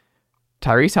running?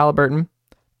 Tyrese Halliburton,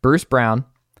 Bruce Brown,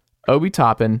 Obi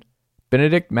Toppin,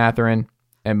 Benedict Mathurin,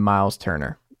 and Miles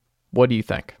Turner. What do you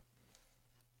think?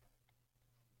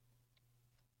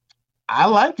 I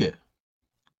like it.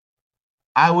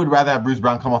 I would rather have Bruce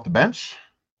Brown come off the bench.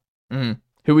 Mm.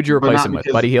 Who would you replace him with?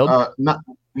 Buddy Hield?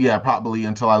 Probably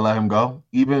until I let him go.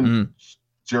 Even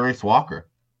Jarace Walker.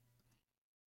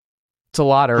 It's a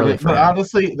lot early for him.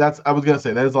 Honestly, I was gonna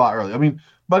say that is a lot early. I mean,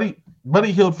 Buddy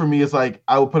Hield for me is like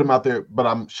I would put him out there, but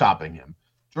I'm shopping him.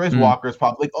 Jarace Walker is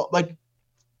probably like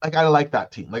I like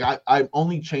that team. Like I'm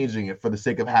only changing it for the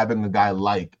sake of having a guy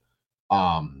like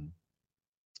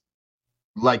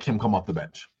him come off the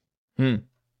bench.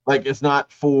 Like it's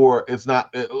not for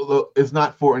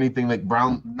anything like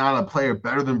Brown, not a player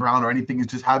better than Brown or anything.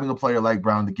 It's just having a player like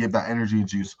Brown to give that energy and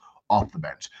juice off the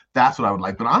bench. That's what I would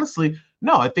like. But honestly,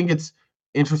 no, I think it's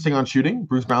interesting on shooting.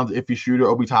 Bruce Brown's an iffy shooter.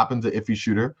 Obi Toppin's an iffy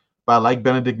shooter. But I like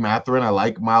Benedict Mathurin. I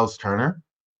like Miles Turner.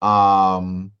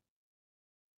 Yeah,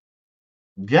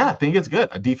 I think it's good.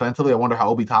 Defensively, I wonder how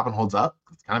Obi Toppin holds up.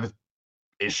 It's kind of his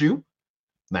issue.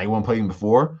 Now you won't play him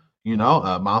before.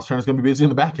 Miles Turner's going to be busy in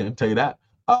the back end, tell you that.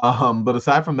 But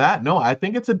aside from that, no, I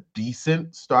think it's a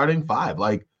decent starting five.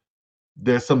 Like,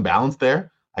 there's some balance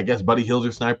there. I guess Buddy Hield's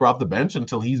your sniper off the bench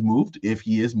until he's moved, if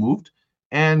he is moved.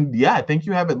 And yeah, I think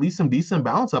you have at least some decent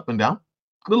balance up and down.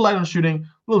 A little light on shooting,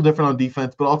 a little different on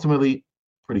defense, but ultimately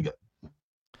pretty good.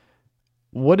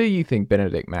 What do you think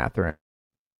Benedict Mathurin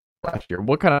last year?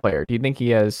 What kind of player? Do you think he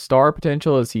has star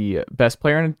potential? Is he best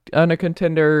player on a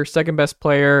contender, second best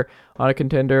player on a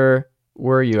contender?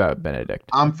 Where are you at, Benedict?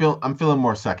 I'm feeling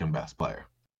more second best player.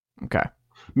 Okay.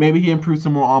 Maybe he improves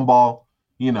some more on ball,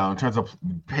 in terms of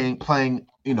playing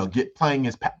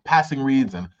his passing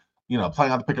reads and,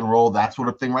 playing out the pick and roll, that sort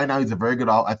of thing. Right now, he's a very good,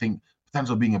 I think,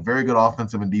 potential of being a very good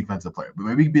offensive and defensive player. But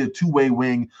maybe he'd be a two-way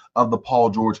wing of the Paul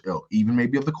George ilk, even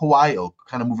maybe of the Kawhi ilk,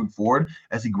 kind of moving forward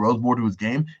as he grows more to his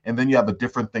game. And then you have a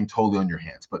different thing totally on your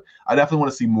hands. But I definitely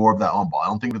want to see more of that on ball. I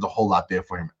don't think there's a whole lot there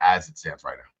for him as it stands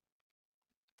right now.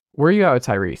 Where are you at with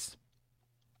Tyrese?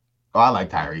 Oh, I like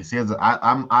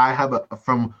Tyrese.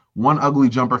 From one ugly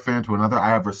jumper fan to another, I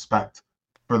have respect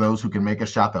for those who can make a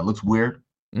shot that looks weird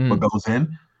but goes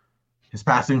in. His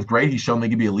passing's great. He's shown they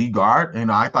could be a lead guard.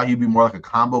 I thought he'd be more like a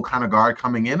combo kind of guard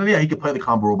coming in. And yeah, he could play the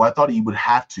combo role, but I thought he would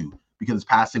have to because his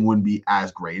passing wouldn't be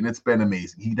as great. And it's been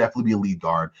amazing. He could definitely be a lead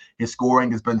guard. His scoring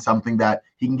has been something that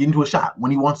he can get into a shot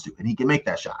when he wants to, and he can make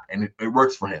that shot, and it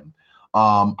works for him.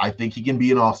 I think he can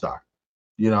be an all-star,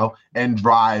 and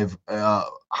drive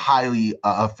highly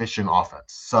efficient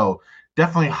offense. So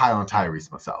definitely high on Tyrese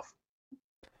myself.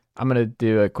 I'm going to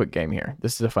do a quick game here.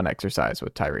 This is a fun exercise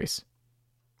with Tyrese.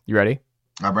 You ready?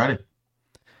 I'm ready.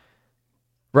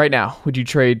 Right now, would you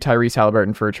trade Tyrese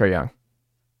Halliburton for Trae Young?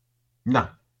 No.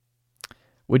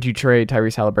 Would you trade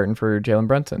Tyrese Halliburton for Jalen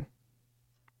Brunson?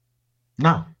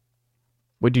 No.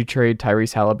 Would you trade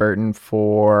Tyrese Halliburton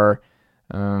for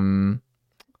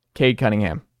Cade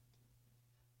Cunningham?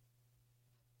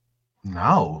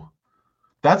 No.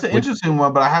 That's an interesting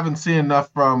one, but I haven't seen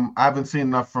enough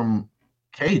from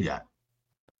Cade yet.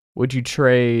 Would you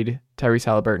trade Tyrese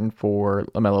Halliburton for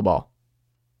LaMelo Ball?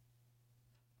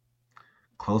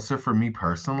 Closer for me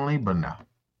personally, but no.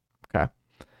 Okay.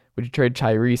 Would you trade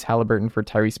Tyrese Halliburton for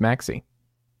Tyrese Maxey?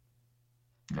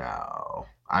 No.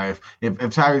 If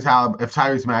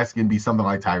Tyrese Maxey can be something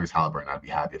like Tyrese Halliburton, I'd be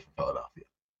happy for Philadelphia.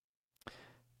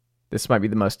 This might be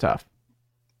the most tough.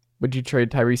 Would you trade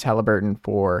Tyrese Halliburton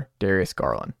for Darius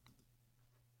Garland?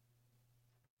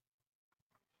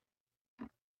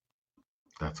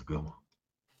 That's a good one.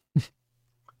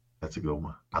 That's a good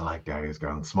one. I like Darius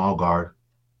Garland. Small guard.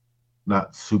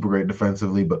 Not super great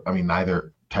defensively, but I mean,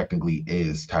 neither technically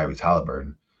is Tyrese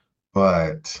Halliburton.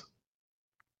 But,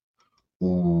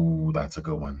 ooh, that's a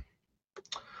good one.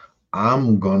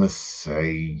 I'm going to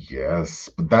say yes.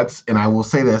 But and I will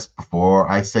say this before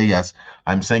I say yes.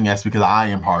 I'm saying yes because I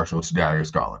am partial to Darius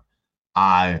Garland.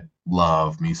 I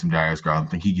love me some Darius Garland.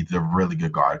 I think he gets a really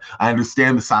good guard. I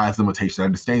understand the size limitation. I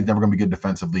understand he's never going to be good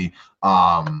defensively.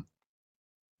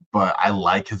 But I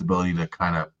like his ability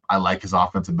to I like his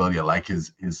offensive ability. I like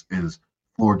his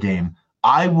floor game.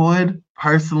 I would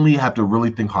personally have to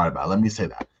really think hard about it. Let me say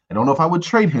that. I don't know if I would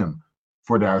trade him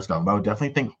for Darius Garland, but I would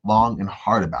definitely think long and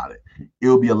hard about it. It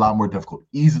would be a lot more difficult.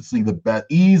 Easily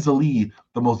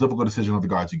the most difficult decision of the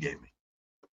guards you gave me.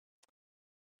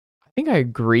 I think I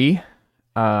agree.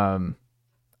 The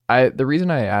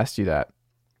reason I asked you that,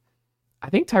 I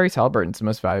think Tyrese Halliburton's the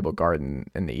most valuable guard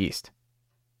in the East.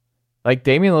 Like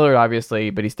Damian Lillard, obviously,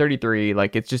 but he's 33.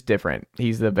 Like it's just different.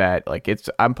 He's the vet. Like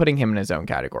I'm putting him in his own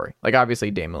category. Like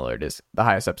obviously Damian Lillard is the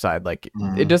highest upside. Like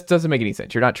it just doesn't make any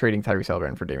sense. You're not trading Tyrese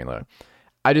Halliburton for Damian Lillard.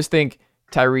 I just think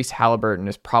Tyrese Halliburton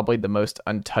is probably the most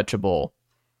untouchable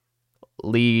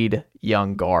lead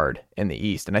young guard in the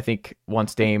East. And I think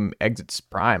once Dame exits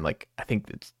prime, like I think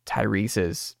it's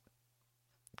Tyrese's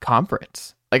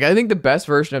conference. Like I think the best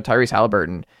version of Tyrese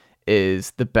Halliburton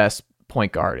is the best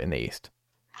point guard in the East.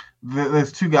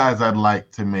 There's two guys I'd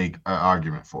like to make an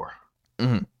argument for.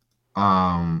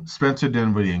 Spencer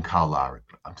Dinwiddie and Kyle Lowry.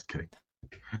 I'm just kidding.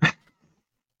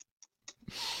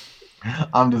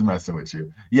 I'm just messing with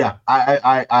you. Yeah,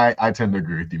 I tend to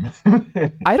agree with you.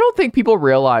 I don't think people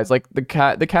realize, like the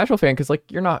casual fan, because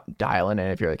like you're not dialing in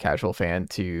if you're a casual fan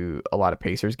to a lot of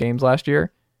Pacers games last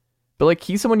year, but like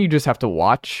he's someone you just have to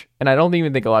watch, and I don't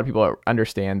even think a lot of people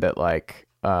understand that. Like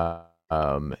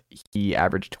he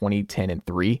averaged 20, 10, and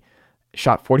 3,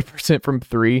 shot 40% from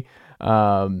 3.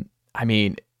 I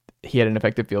mean, he had an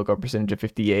effective field goal percentage of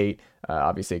 58.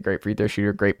 Obviously, a great free throw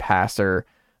shooter, great passer.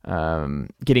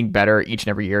 Getting better each and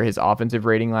every year. His offensive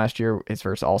rating last year, his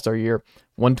first All-Star year,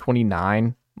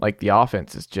 129. Like the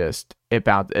offense is just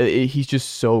he's just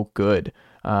so good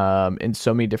in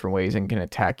so many different ways and can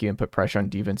attack you and put pressure on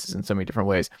defenses in so many different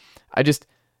ways.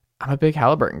 I'm a big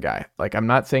Halliburton guy. Like I'm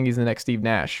not saying he's the next Steve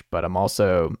Nash, but I'm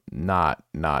also not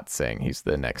saying he's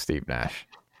the next Steve Nash.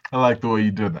 I like the way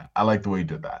you did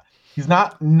that. He's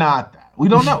not that. We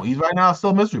don't know. He's right now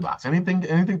still mystery box.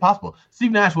 Anything possible.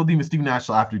 Steve Nash will be Steve Nash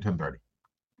till after 10:30.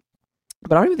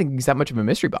 But I don't even think he's that much of a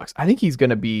mystery box. I think he's going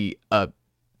to be a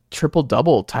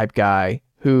triple-double type guy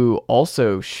who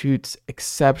also shoots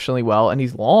exceptionally well, and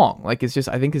he's long. Like it's just,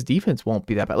 I think his defense won't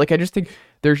be that bad. Like I just think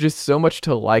there's just so much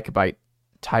to like about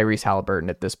Tyrese Halliburton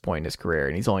at this point in his career,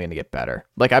 and he's only going to get better.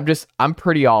 Like I'm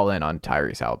pretty all in on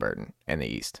Tyrese Halliburton in the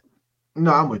East.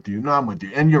 No, I'm with you.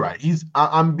 And you're right.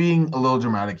 I'm being a little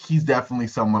dramatic. He's definitely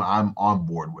someone I'm on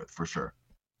board with for sure.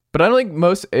 But I don't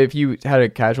think if you had a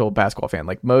casual basketball fan,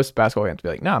 like most basketball fans would be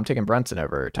like, no, I'm taking Brunson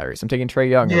over Tyrese. I'm taking Trae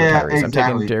Young over Tyrese. Exactly. I'm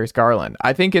taking Darius Garland.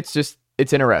 I think it's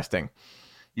interesting.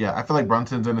 Yeah, I feel like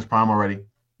Brunson's in his prime already.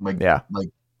 Like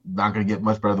not going to get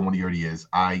much better than what he already is.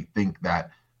 I think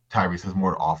that Tyrese has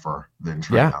more to offer than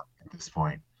Trae Young at this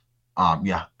point.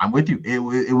 I'm with you. It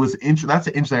was interesting. That's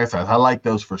an interesting exercise. I like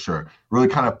those for sure. Really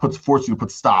kind of force you to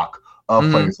put stock of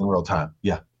players in real time.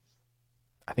 Yeah.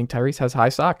 I think Tyrese has high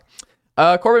stock.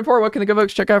 Corban Ford, what can the good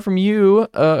folks check out from you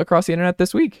across the internet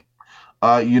this week?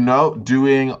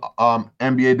 Doing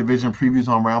NBA division previews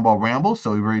on Ramble.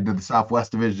 So we already did the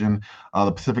Southwest division,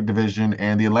 the Pacific division,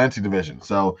 and the Atlantic division.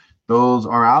 So those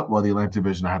are out. Well, the Atlantic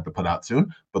division I have to put out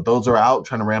soon, but those are out.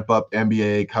 Trying to ramp up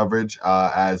NBA coverage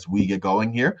as we get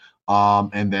going here.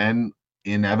 And then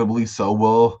inevitably so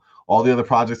will all the other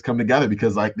projects come together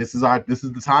because like this is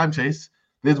the time, Chase.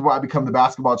 This is where I become the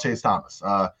basketball Chase Thomas.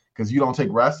 Because you don't take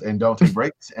rest and don't take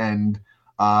breaks. And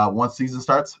once season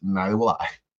starts, neither will I.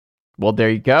 Well, there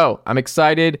you go. I'm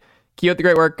excited. Keep up the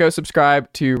great work. Go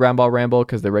subscribe to Roundball Ramble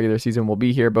because the regular season will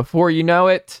be here before you know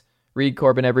it. Read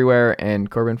Corban everywhere.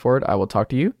 And Corban Ford, I will talk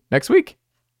to you next week.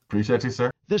 Appreciate you, sir.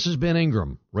 This is Ben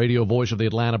Ingram, radio voice of the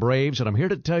Atlanta Braves, and I'm here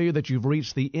to tell you that you've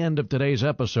reached the end of today's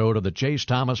episode of the Chase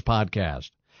Thomas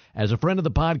Podcast. As a friend of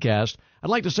the podcast, I'd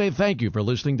like to say thank you for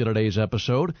listening to today's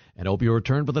episode and hope you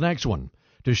return for the next one.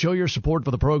 To show your support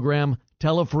for the program,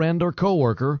 tell a friend or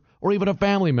coworker or even a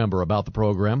family member about the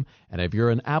program. And if you're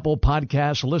an Apple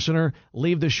Podcast listener,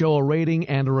 leave the show a rating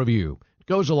and a review. It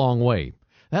goes a long way.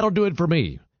 That'll do it for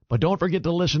me. But don't forget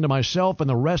to listen to myself and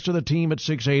the rest of the team at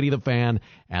 680 The Fan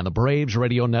and the Braves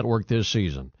Radio Network this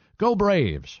season. Go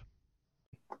Braves!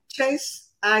 Chase,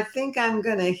 I think I'm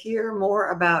going to hear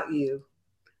more about you.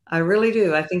 I really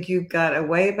do. I think you've got a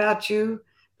way about you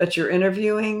that you're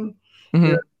interviewing.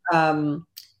 Mm-hmm. Your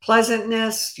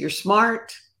pleasantness, you're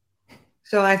smart.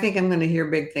 So I think I'm going to hear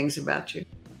big things about you.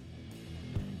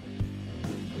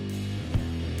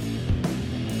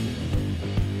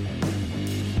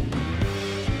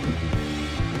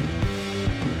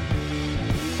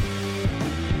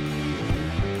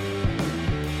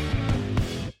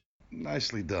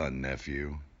 Nicely done,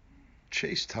 nephew.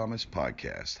 Chase Thomas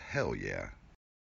Podcast. Hell yeah.